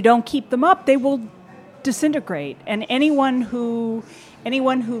 If you don't keep them up, they will disintegrate. And anyone who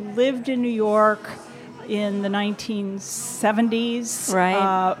lived in New York in the 1970s,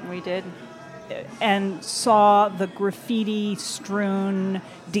 right? We did. And saw the graffiti-strewn,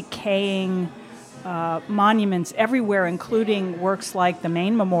 decaying monuments everywhere, including works like the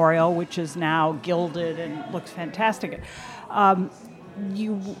Maine Memorial, which is now gilded and looks fantastic.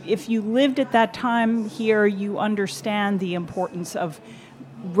 If you lived at that time here, you understand the importance of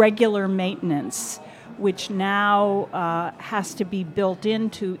regular maintenance, which now has to be built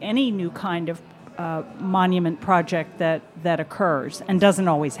into any new kind of monument project that occurs, and doesn't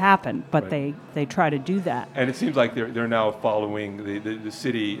always happen, but right. they try to do that. And it seems like they're now following, the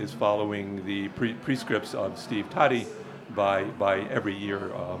city is following the prescripts of Steve Toddy by every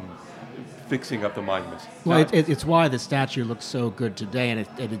year fixing up the monuments. Well, it's why the statue looks so good today, and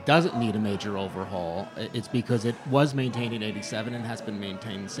it doesn't need a major overhaul. It's because it was maintained in 87 and has been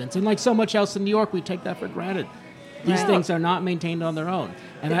maintained since. And like so much else in New York, we take that for granted. These things are not maintained on their own.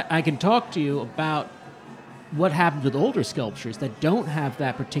 And I can talk to you about what happens with older sculptures that don't have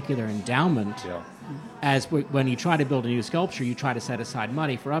that particular endowment. Yeah. As when you try to build a new sculpture, you try to set aside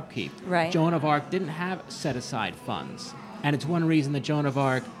money for upkeep. Right. Joan of Arc didn't have set aside funds. And it's one reason that Joan of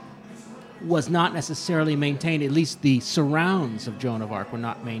Arc was not necessarily maintained, at least the surrounds of Joan of Arc were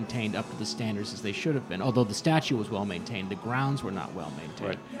not maintained up to the standards as they should have been. Although the statue was well maintained, the grounds were not well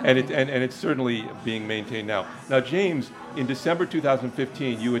maintained. Right. And it's certainly being maintained now. Now, James, in December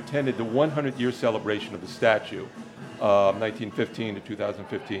 2015, you attended the 100-year celebration of the statue, 1915 to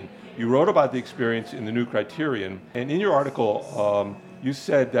 2015. You wrote about the experience in the New Criterion, and in your article, you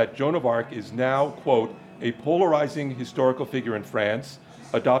said that Joan of Arc is now, quote, a polarizing historical figure in France,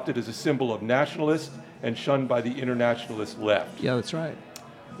 adopted as a symbol of nationalist and shunned by the internationalist left. Yeah, that's right.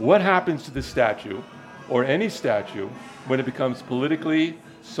 What happens to the statue, or any statue, when it becomes politically,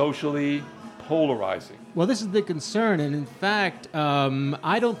 socially polarizing? Well, this is the concern, and in fact,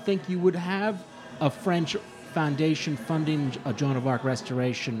 I don't think you would have a French foundation funding a Joan of Arc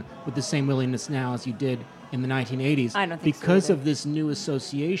restoration with the same willingness now as you did in the 1980s. I don't think because so of this new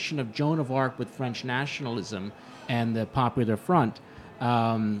association of Joan of Arc with French nationalism and the Popular Front.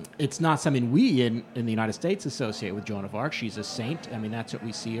 It's not something we in the United States associate with Joan of Arc. She's a saint. I mean, that's what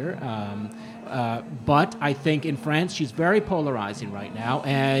we see her. But I think in France, she's very polarizing right now,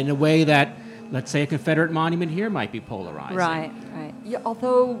 and in a way that, let's say, a Confederate monument here might be polarizing. Right. Yeah,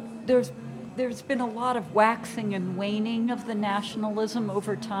 although there's been a lot of waxing and waning of the nationalism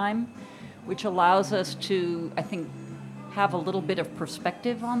over time, which allows us to, I think, have a little bit of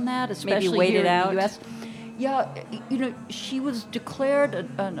perspective on that, especially wait here it in out. the U.S. Yeah, she was declared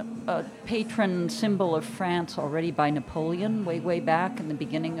a patron symbol of France already by Napoleon way back in the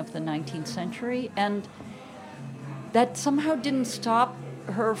beginning of the 19th century, and that somehow didn't stop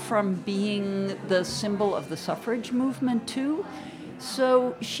her from being the symbol of the suffrage movement too.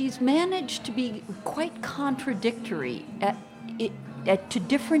 So she's managed to be quite contradictory to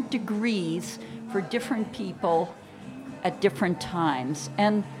different degrees for different people at different times.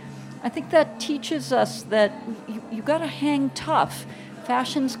 And I think that teaches us that you got to hang tough.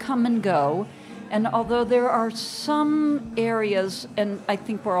 Fashions come and go. And although there are some areas, and I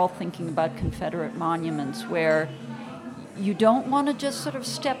think we're all thinking about Confederate monuments, where you don't want to just sort of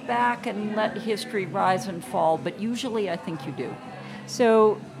step back and let history rise and fall, but usually I think you do.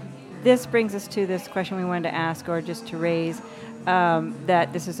 So this brings us to this question we wanted to ask, or just to raise,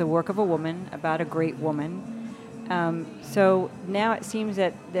 that this is a work of a woman, about a great woman. So now it seems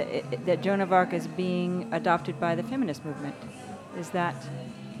that Joan of Arc is being adopted by the feminist movement. Is that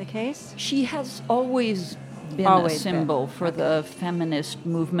the case? She has always been a symbol for the feminist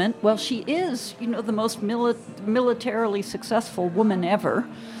movement. Well, she is, the most militarily successful woman ever.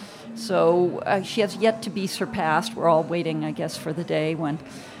 So she has yet to be surpassed. We're all waiting, I guess, for the day when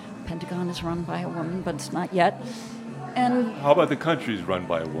the Pentagon is run by a woman, but it's not yet. And how about the country's run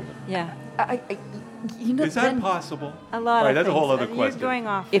by a woman? Yeah. Is that possible? A lot of that's things. a whole other question. You're going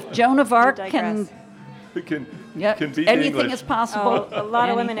off. If Joan of Arc can beat anything English. is possible. A lot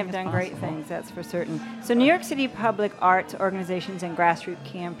of women have done great things, that's for certain. So New York City public arts organizations and grassroots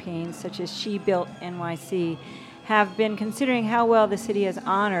campaigns such as She Built NYC have been considering how well the city has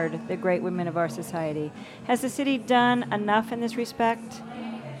honored the great women of our society. Has the city done enough in this respect?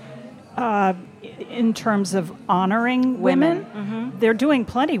 In terms of honoring women, they're doing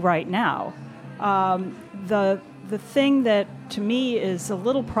plenty right now. The thing that to me is a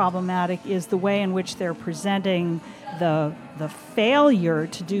little problematic is the way in which they're presenting the failure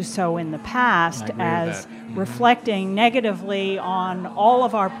to do so in the past as reflecting negatively on all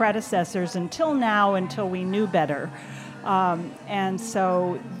of our predecessors until now, until we knew better. And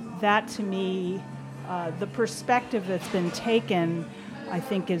so that to me, the perspective that's been taken, I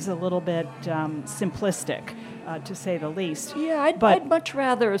think, is a little bit simplistic, to say the least. Yeah, I'd much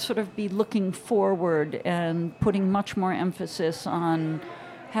rather sort of be looking forward and putting much more emphasis on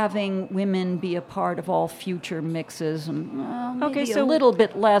having women be a part of all future mixes, and maybe a little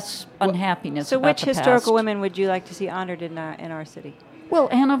bit less unhappiness. So, about which the historical past. women would you like to see honored in our city? Well,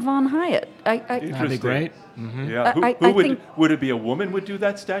 Anna von Hyatt. That'd be great. Yeah, who would it be? A woman would do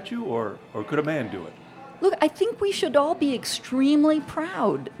that statue, or could a man do it? Look, I think we should all be extremely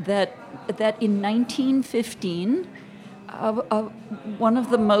proud that in 1915, one of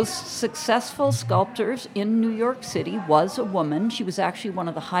the most successful sculptors in New York City was a woman. She was actually one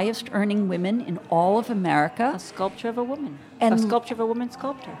of the highest earning women in all of America. A sculpture of a woman. And a sculpture of a woman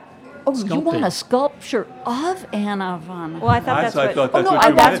sculptor. Oh, you want a sculpture of Anna von Hyatt? Well, I thought that's what.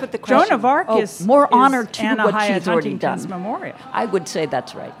 That's what the question. Joan of Arc is more honor to Anna what Hyatt she's already done. Huntington's Memorial. I would say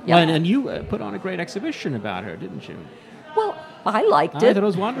that's right. Yeah. Well, and you put on a great exhibition about her, didn't you? Well, I liked I it. thought it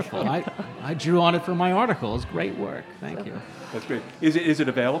was wonderful. I drew on it for my article. It's great work. Thank you. That's great. Is it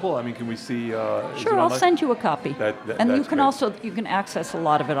available? I mean, can we see? Sure, I'll send you a copy. And you can great. you can access a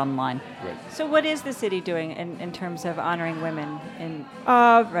lot of it online. Great. So, what is the city doing in terms of honoring women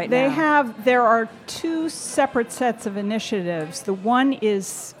right now? There are two separate sets of initiatives. The one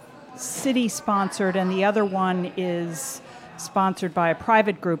is city-sponsored, and the other one is sponsored by a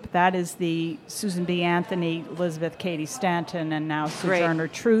private group. That is the Susan B. Anthony, Elizabeth Cady Stanton, and now Sojourner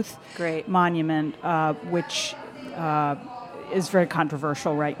Truth Monument, which is very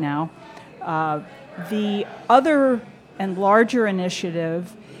controversial right now. The other and larger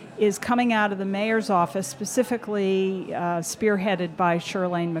initiative is coming out of the mayor's office, specifically spearheaded by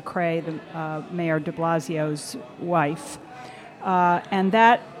Chirlane McCray, the Mayor de Blasio's wife, and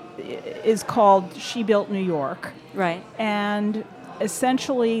that is called She Built New York. Right. And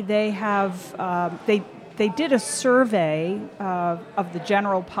essentially they have, they did a survey of the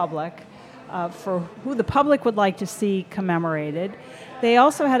general public for who the public would like to see commemorated. They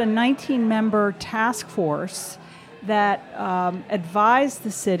also had a 19-member task force that advised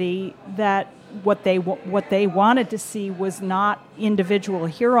the city that what they wanted to see was not individual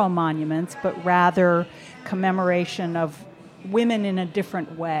hero monuments, but rather commemoration of women in a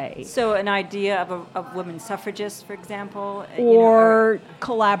different way. So an idea of women suffragists, for example? Or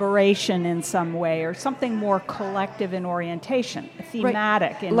collaboration in some way, or something more collective in orientation,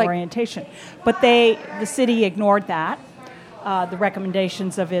 thematic in orientation. But the city ignored that, the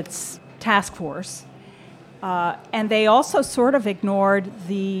recommendations of its task force. And they also sort of ignored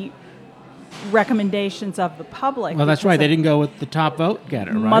the recommendations of the public. Well, that's right. They didn't go with the top vote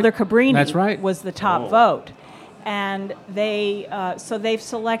getter, right? Mother Cabrini that's right. was the top vote. And so they've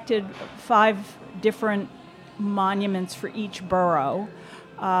selected 5 different monuments for each borough.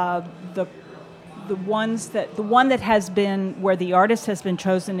 The one that has been where the artist has been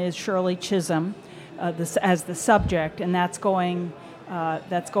chosen is Shirley Chisholm as the subject, and that's going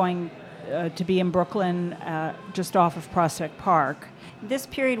to be in Brooklyn, just off of Prospect Park. This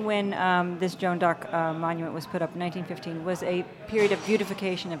period when this Joan d'Arc monument was put up in 1915 was a period of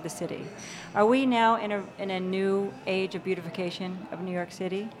beautification of the city. Are we now in a new age of beautification of New York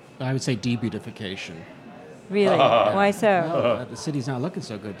City? I would say de-beautification. Really? Why so? Well, the city's not looking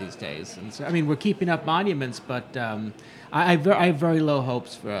so good these days. And so, I mean, we're keeping up monuments, but I have very low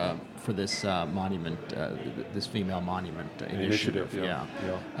hopes for this monument, this female monument initiative.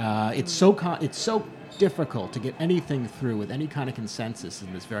 Yeah. It's so difficult to get anything through with any kind of consensus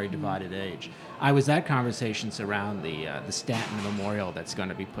in this very divided age. I was at conversations around the Stanton Memorial that's going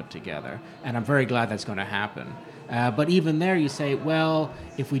to be put together, and I'm very glad that's going to happen. But even there, you say, well,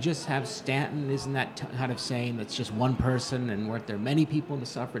 if we just have Stanton, isn't that kind of saying that's just one person, and weren't there many people in the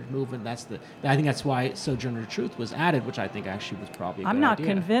suffrage movement? I think that's why Sojourner Truth was added, which I think actually was probably a good idea. I'm not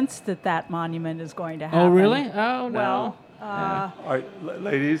convinced that monument is going to happen. Oh, really? Oh, no. Well, all right,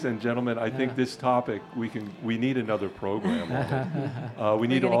 ladies and gentlemen, I think this topic we need another program on it. We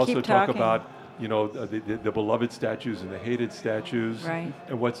need to also talk about the beloved statues and the hated statues, right,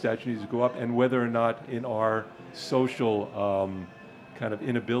 and what statue needs to go up, and whether or not in our social kind of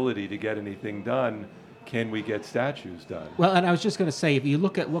inability to get anything done, can we get statues done? Well, and I was just going to say, if you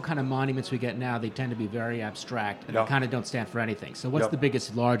look at what kind of monuments we get now, they tend to be very abstract, and they kind of don't stand for anything. So what's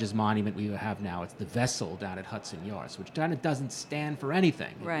the largest monument we have now? It's the Vessel down at Hudson Yards, which kind of doesn't stand for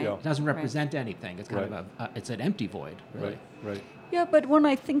anything. Right. It doesn't represent anything. It's kind of it's an empty void, really. Right. Yeah, but when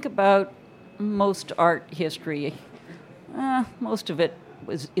I think about most art history, most of it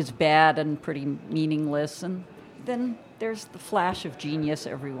is bad and pretty meaningless, and then there's the flash of genius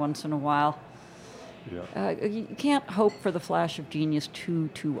every once in a while. Yeah. You can't hope for the flash of genius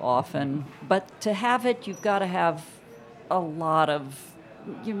too often, but to have it, you've got to have a lot of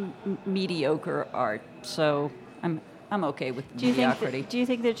mediocre art. So I'm okay with mediocrity. Do you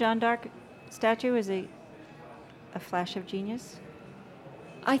think the Joan d'Arc statue is a flash of genius?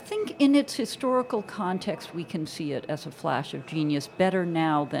 I think in its historical context, we can see it as a flash of genius better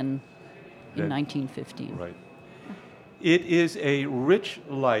now than in 1915. Right. It is a rich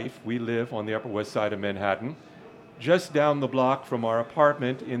life we live on the Upper West Side of Manhattan. Just down the block from our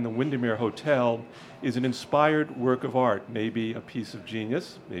apartment in the Windermere Hotel is an inspired work of art, maybe a piece of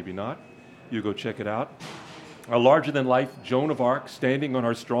genius, maybe not. You go check it out. A larger-than-life Joan of Arc standing on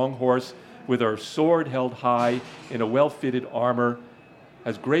her strong horse with her sword held high in a well-fitted armor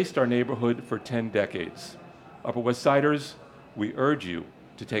has graced our neighborhood for 10 decades. Upper West Siders, we urge you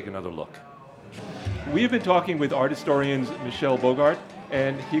to take another look. We have been talking with art historians Michelle Bogart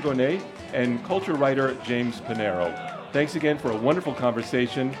and Higoné and culture writer James Panero. Thanks again for a wonderful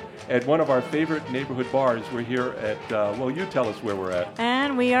conversation at one of our favorite neighborhood bars. We're here at, you tell us where we're at.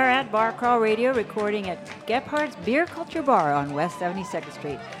 And we are at Bar Crawl Radio, recording at Gephardt's Beer Culture Bar on West 72nd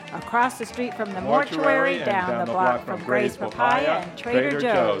Street, across the street from the mortuary, down the block from Gray's Papaya and Trader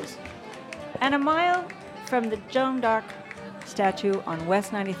Joe's, and a mile from the Joan d'Arc statue on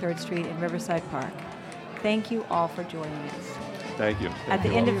West 93rd Street in Riverside Park. Thank you all for joining us. Thank you. At the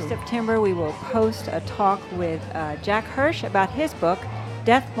end of September, we will post a talk with Jack Hirsch about his book,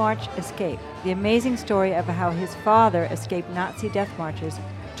 Death March Escape, the amazing story of how his father escaped Nazi death marches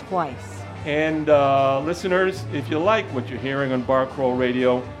twice. And listeners, if you like what you're hearing on Bar Crawl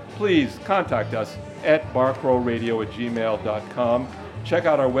Radio, please contact us at barcrawlradio@gmail.com. Check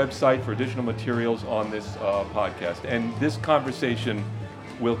out our website for additional materials on this podcast. And this conversation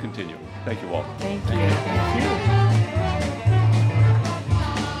will continue. Thank you all. Thank you. Thank you.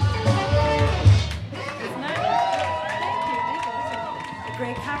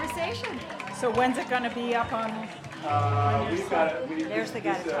 Great conversation. So when's it going to be up on? There's the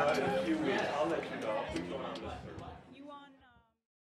guy to talk to. In a few weeks. I'll let you know.